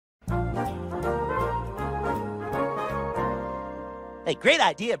Hey, great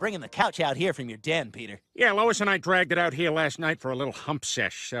idea bringing the couch out here from your den, Peter. Yeah, Lois and I dragged it out here last night for a little hump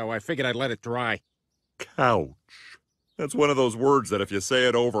sesh, so I figured I'd let it dry. Couch. That's one of those words that if you say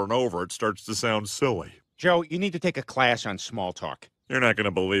it over and over, it starts to sound silly. Joe, you need to take a class on small talk. You're not going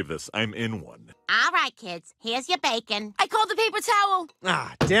to believe this. I'm in one. All right, kids. Here's your bacon. I called the paper towel.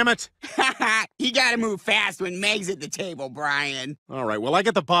 Ah, damn it. You gotta move fast when Meg's at the table, Brian. All right, well, I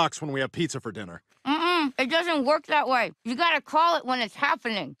get the box when we have pizza for dinner. It doesn't work that way. You gotta call it when it's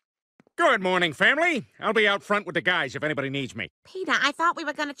happening. Good morning, family. I'll be out front with the guys if anybody needs me. Peter, I thought we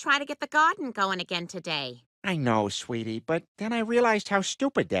were going to try to get the garden going again today. I know, sweetie, but then I realized how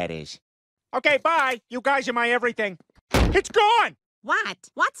stupid that is. Okay, bye. You guys are my everything. It's gone! What?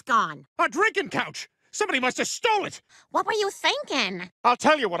 What's gone? A drinking couch! Somebody must have stole it! What were you thinking? I'll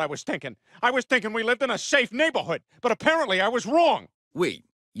tell you what I was thinking. I was thinking we lived in a safe neighborhood, but apparently I was wrong. Wait,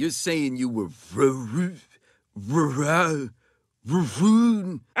 you're saying you were Oh,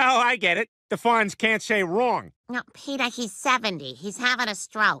 I get it. The Fonz can't say wrong. No, Peter, he's 70. He's having a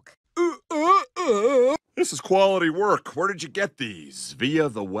stroke. This is quality work. Where did you get these? Via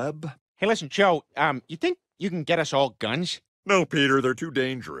the web? Hey, listen, Joe, you think you can get us all guns? No, Peter, they're too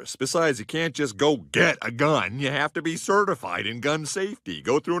dangerous. Besides, you can't just go get a gun. You have to be certified in gun safety.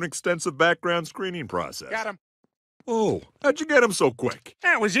 Go through an extensive background screening process. Got him. Oh, how'd you get them so quick?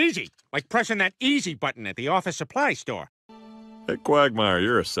 That was easy. Like pressing that easy button at the office supply store. Hey, Quagmire,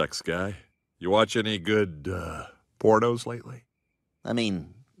 you're a sex guy. You watch any good, pornos lately? I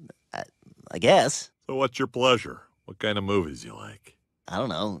mean, I guess. So what's your pleasure? What kind of movies you like? I don't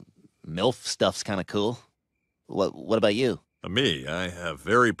know. MILF stuff's kind of cool. What about you? Me, I have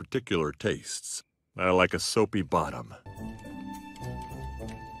very particular tastes. I like a soapy bottom.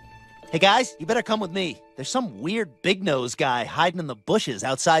 Hey, guys, you better come with me. There's some weird big-nose guy hiding in the bushes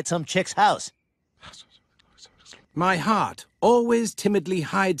outside some chick's house. My heart always timidly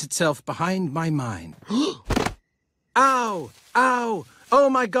hides itself behind my mind. Ow! Ow! Oh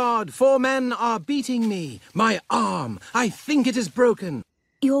my God, 4 men are beating me. My arm, I think it is broken.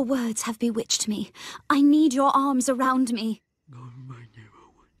 Your words have bewitched me. I need your arms around me.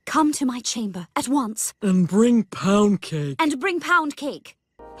 Come to my chamber at once. And bring pound cake. And bring pound cake.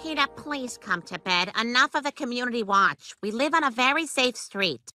 Peter, please come to bed. Enough of the community watch. We live on a very safe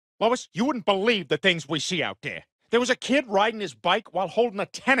street. Lois, you wouldn't believe the things we see out there. There was a kid riding his bike while holding a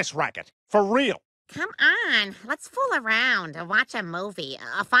tennis racket. For real. Come on, let's fool around or watch a movie.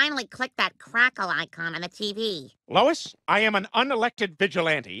 Finally click that crackle icon on the TV. Lois, I am an unelected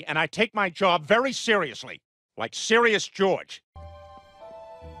vigilante, and I take my job very seriously. Like Serious George.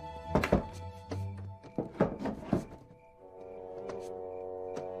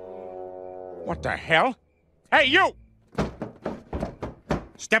 What the hell? Hey, you!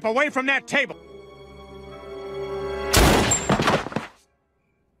 Step away from that table.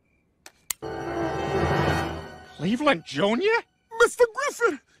 Cleveland Jr.? Mr.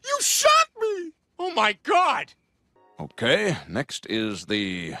 Griffin, you shot me! Oh, my God! Okay, next is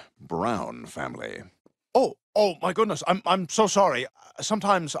the Brown family. Oh, my goodness, I'm so sorry.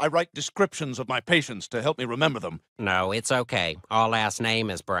 Sometimes I write descriptions of my patients to help me remember them. No, it's okay. Our last name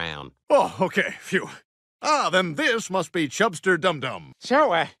is Brown. Oh, okay, phew. Then this must be Chubster Dum-Dum.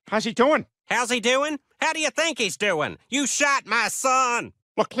 So, how's he doing? How's he doing? How do you think he's doing? You shot my son!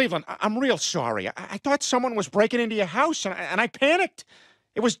 Look, Cleveland, I'm real sorry. I thought someone was breaking into your house, and I panicked.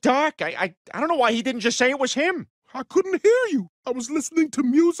 It was dark. I don't know why he didn't just say it was him. I couldn't hear you. I was listening to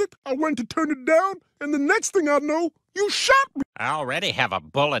music. I went to turn it down, and the next thing I know, you shot me. I already have a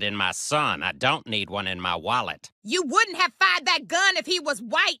bullet in my son. I don't need one in my wallet. You wouldn't have fired that gun if he was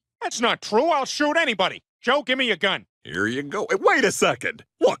white. That's not true. I'll shoot anybody. Joe, give me your gun. Here you go. Hey, wait a second.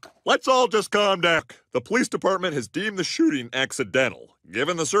 Look, let's all just calm down. The police department has deemed the shooting accidental.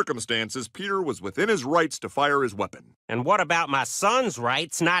 Given the circumstances, Peter was within his rights to fire his weapon. And what about my son's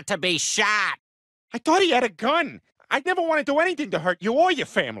rights not to be shot? I thought he had a gun. I'd never want to do anything to hurt you or your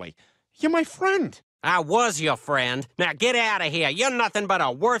family. You're my friend. I was your friend. Now get out of here. You're nothing but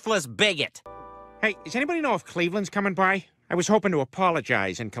a worthless bigot. Hey, does anybody know if Cleveland's coming by? I was hoping to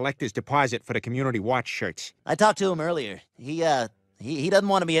apologize and collect his deposit for the Community Watch shirts. I talked to him earlier. He doesn't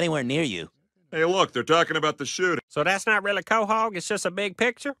want to be anywhere near you. Hey, look, they're talking about the shooting. So that's not really Quahog, it's just a big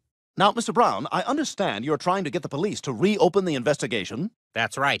picture? Now, Mr. Brown, I understand you're trying to get the police to reopen the investigation.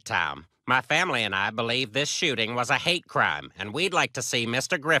 That's right, Tom. My family and I believe this shooting was a hate crime, and we'd like to see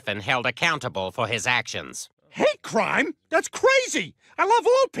Mr. Griffin held accountable for his actions. Hate crime? That's crazy! I love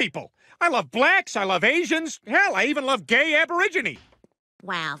all people. I love blacks, I love Asians. Hell, I even love gay Aborigine.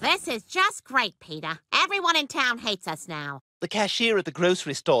 Well, this is just great, Peter. Everyone in town hates us now. The cashier at the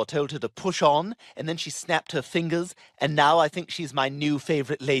grocery store told her to push on, and then she snapped her fingers, and now I think she's my new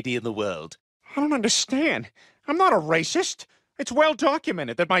favorite lady in the world. I don't understand. I'm not a racist. It's well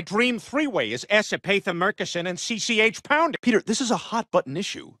documented that my dream three-way is Esapatha Murkison and CCH Pounder. Peter, this is a hot-button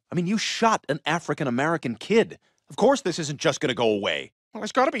issue. I mean, you shot an African-American kid. Of course this isn't just going to go away. Well,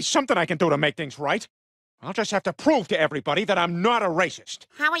 there's got to be something I can do to make things right. I'll just have to prove to everybody that I'm not a racist.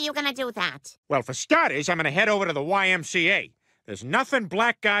 How are you gonna do that? Well, for starters, I'm gonna head over to the YMCA. There's nothing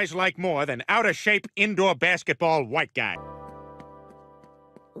black guys like more than out-of-shape indoor basketball white guy.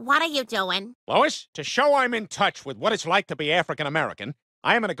 What are you doing? Lois, to show I'm in touch with what it's like to be African-American,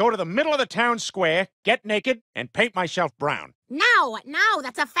 I am gonna go to the middle of the town square, get naked, and paint myself brown. No,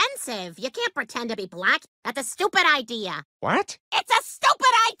 that's offensive. You can't pretend to be black. That's a stupid idea. What? It's a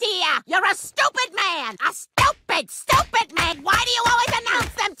stupid idea! You're a stupid man! A stupid man! Why do you always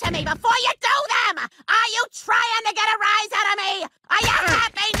announce them to me before you do them? Are you trying to get a rise out of me? Are you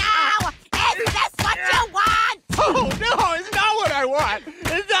happy now? Is this what you want? Oh, no, it's not what I want!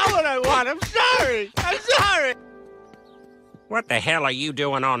 It's not what I want! I'm sorry! I'm sorry! What the hell are you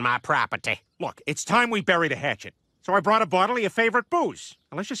doing on my property? Look, it's time we buried a hatchet. So I brought a bottle of your favorite booze.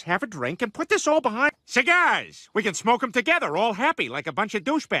 Now let's just have a drink and put this all behind. Cigars! We can smoke them together, all happy, like a bunch of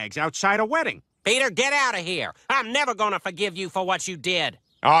douchebags outside a wedding. Peter, get out of here. I'm never gonna forgive you for what you did.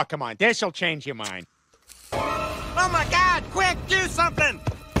 Oh, come on, this'll change your mind. Oh my God, quick, do something!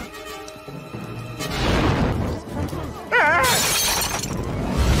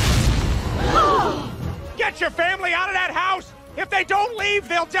 Get your family out of that house! If they don't leave,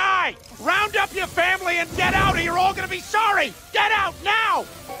 they'll die! Round up your family and get out or you're all gonna be sorry! Get out now!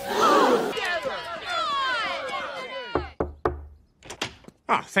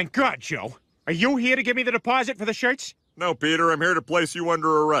 Oh, thank God, Joe. Are you here to give me the deposit for the shirts? No, Peter, I'm here to place you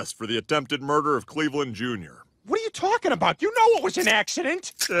under arrest for the attempted murder of Cleveland Jr. What are you talking about? You know it was an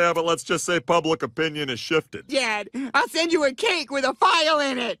accident! Yeah, but let's just say public opinion has shifted. Dad, I'll send you a cake with a file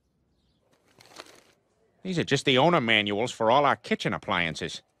in it. These are just the owner manuals for all our kitchen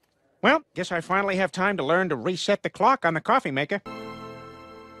appliances. Well, guess I finally have time to learn to reset the clock on the coffee maker.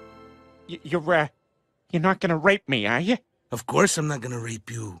 You're not gonna rape me, are you? Of course I'm not gonna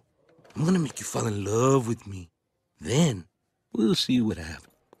rape you. I'm gonna make you fall in love with me. Then, we'll see what happens.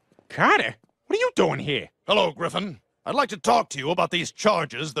 Carter, what are you doing here? Hello, Griffin. I'd like to talk to you about these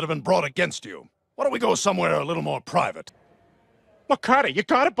charges that have been brought against you. Why don't we go somewhere a little more private? Look, Carter, you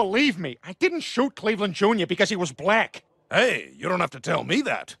gotta believe me. I didn't shoot Cleveland Jr. because he was black. Hey, you don't have to tell me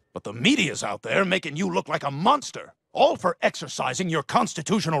that. But the media's out there making you look like a monster. All for exercising your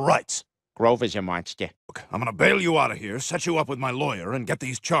constitutional rights. Grover's a monster. Look, I'm gonna bail you out of here, set you up with my lawyer, and get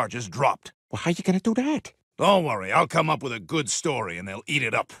these charges dropped. Well, how you gonna do that? Don't worry, I'll come up with a good story and they'll eat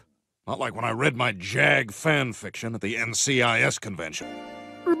it up. Not like when I read my JAG fan fiction at the NCIS convention.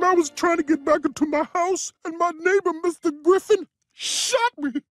 And I was trying to get back into my house, and my neighbor, Mr. Griffin, shot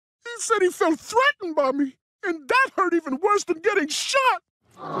me. He said he felt threatened by me, and that hurt even worse than getting shot.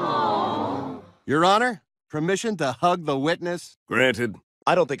 Aww. Your Honor, permission to hug the witness? Granted.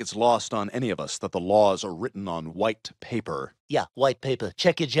 I don't think it's lost on any of us that the laws are written on white paper. Yeah, white paper.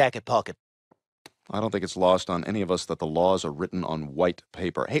 Check your jacket pocket. I don't think it's lost on any of us that the laws are written on white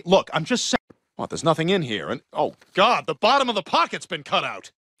paper. Hey, look, I'm just saying. What, there's nothing in here, and oh, God, the bottom of the pocket's been cut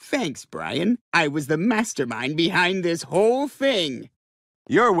out. Thanks, Brian. I was the mastermind behind this whole thing.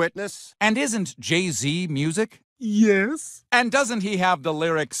 Your witness. And isn't Jay-Z music? Yes. And doesn't he have the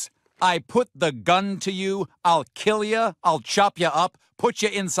lyrics, I put the gun to you, I'll kill you, I'll chop you up, put you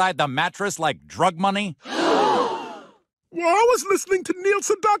inside the mattress like drug money? Well, I was listening to Neil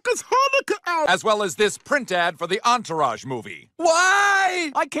Sedaka's Hanukkah album. As well as this print ad for the Entourage movie.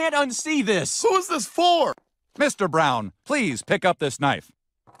 Why? I can't unsee this. Who's this for? Mr. Brown, please pick up this knife.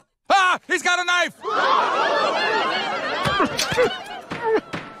 Ah! He's got a knife!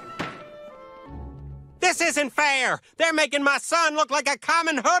 This isn't fair! They're making my son look like a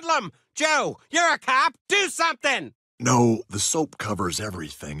common hoodlum! Joe, you're a cop! Do something! No, the soap covers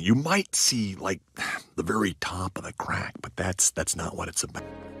everything. You might see, like, the very top of the crack, but that's not what it's about.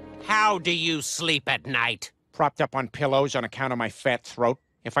 How do you sleep at night? Propped up on pillows on account of my fat throat.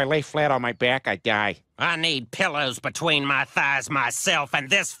 If I lay flat on my back, I die. I need pillows between my thighs myself, and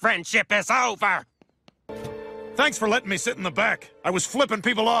this friendship is over! Thanks for letting me sit in the back. I was flipping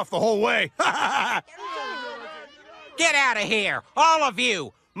people off the whole way. Get out of here, all of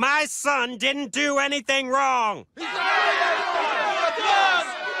you! My son didn't do anything wrong!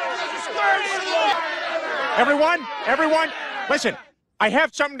 Everyone, listen. I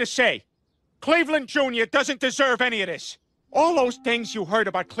have something to say. Cleveland Jr. doesn't deserve any of this. All those things you heard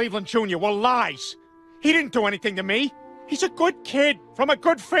about Cleveland Jr. were lies. He didn't do anything to me. He's a good kid from a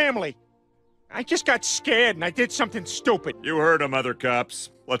good family. I just got scared and I did something stupid. You heard him, other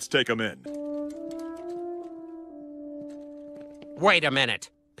cops. Let's take him in. Wait a minute.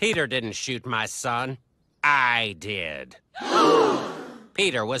 Peter didn't shoot my son. I did.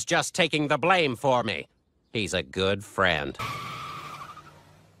 Peter was just taking the blame for me. He's a good friend.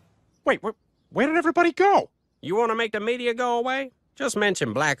 Wait, where did everybody go? You want to make the media go away? Just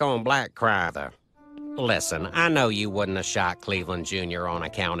mention black-on-black crime. Listen, I know you wouldn't have shot Cleveland Jr. on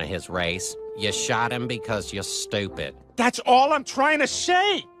account of his race. You shot him because you're stupid. That's all I'm trying to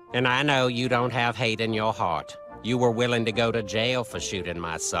say. And I know you don't have hate in your heart. You were willing to go to jail for shooting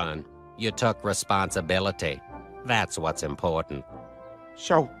my son. You took responsibility. That's what's important.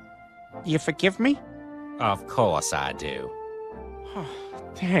 So, you forgive me? Of course I do. Oh,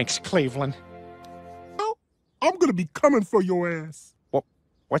 thanks, Cleveland. Oh, I'm gonna be coming for your ass.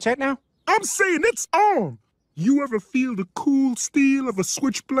 What's that now? I'm saying it's on. You ever feel the cool steel of a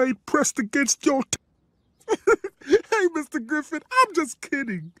switchblade pressed against your Hey, Mr. Griffin, I'm just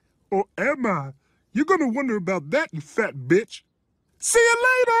kidding. Or am I? You're gonna wonder about that, you fat bitch. See you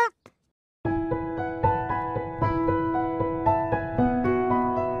later!